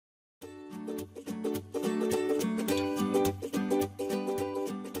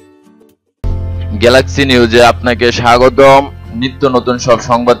Galaxy নিউজে আপনাকে স্বাগতম। নিত্য নতুন সব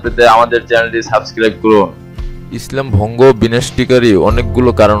সংবাদ পেতে আমাদের চ্যানেলটি সাবস্ক্রাইব করুন। ইসলাম ভঙ্গ বিনষ্টিকারী অনেকগুলো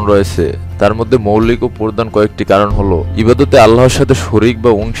কারণ রয়েছে। তার মধ্যে মৌলিক ও প্রধান কয়েকটি কারণ হলো ইবাদতে আল্লাহর সাথে শরীক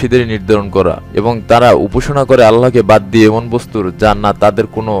বা অংশীদারি নির্ধারণ করা, এবং তারা উপাসনা করে আল্লাহকে বাদ দিয়ে এমন বস্তুর যা না তাদের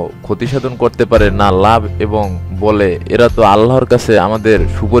কোনো ক্ষতি সাধন করতে পারে না লাভ, এবং বলে এরা তো আল্লাহর কাছে আমাদের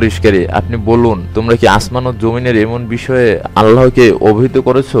সুপারিশকারী। আপনি বলুন, তোমরা কি আসমান ও জমিনের এমন বিষয়ে আল্লাহকে অভিহিত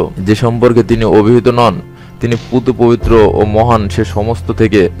করেছো যে সম্পর্কে তিনি অভিহিত নন? তিনি পুতু পবিত্র ও মহান সে সমস্ত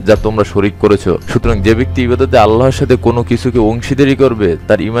থেকে যা তোমরা শরীক করেছো। সুতরাং যে ব্যক্তি ইবাদতে আল্লাহর সাথে কোনো কিছুকে অংশীদারি করবে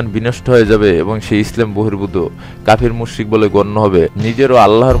তার ঈমান বিনষ্ট হয়ে যাবে এবং সে ইসলাম বহির্ভূত কাফির মুশরিক বলে গণ্য হবে। নিজেরও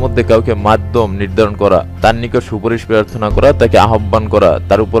আল্লাহর মধ্যে কাউকে মাধ্যম নির্ধারণ করা, তার নিকট সুপারিশ প্রার্থনা করা, তাকে আহ্বান করা,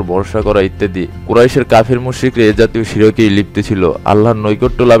 তার উপর ভরসা করা ইত্যাদি। কুরাইশের কাফির মুশরিকরা এ জাতীয় শিরকেই লিপ্ত ছিল। আল্লাহর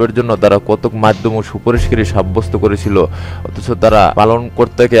নৈকট্য লাভের জন্য তারা কতক মাধ্যম ও সুপারিশকারী সাব্যস্ত করেছিল, অথচ তারা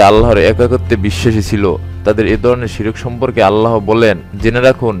পালনকর্তাকে আল্লাহর একাকত্বে বিশ্বাসী ছিল। তাদের এ ধরনের শিরক সম্পর্কে আল্লাহ বলেন, জেনে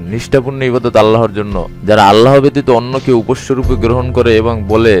রাখুন নিষ্ঠাপূর্ণ ইবাদত আল্লাহর জন্য। যারা আল্লাহ ব্যতীত অন্যকে উপাস্যরূপে গ্রহণ করে এবং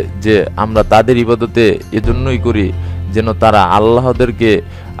বলে যে আমরা তাদের ইবাদতে এজন্যই করি যেন তারা আল্লাহদেরকে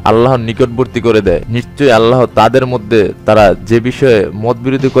আল্লাহর নিকটবর্তী করে দেয়, নিশ্চয়ই আল্লাহ তাদের মধ্যে তারা যে বিষয়ে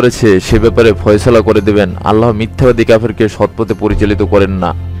মতবিরোধী করেছে সে ব্যাপারে ফয়সালা করে দেবেন। আল্লাহ মিথ্যাবাদী কাফেরকে সৎপথে পরিচালিত করেন না।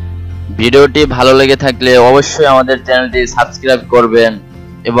 ভিডিওটি ভালো লেগে থাকলে অবশ্যই আমাদের চ্যানেলটি সাবস্ক্রাইব করবেন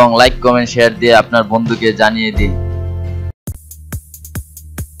এবং লাইক কমেন্ট শেয়ার দিয়ে আপনার বন্ধুকে জানিয়ে দিন।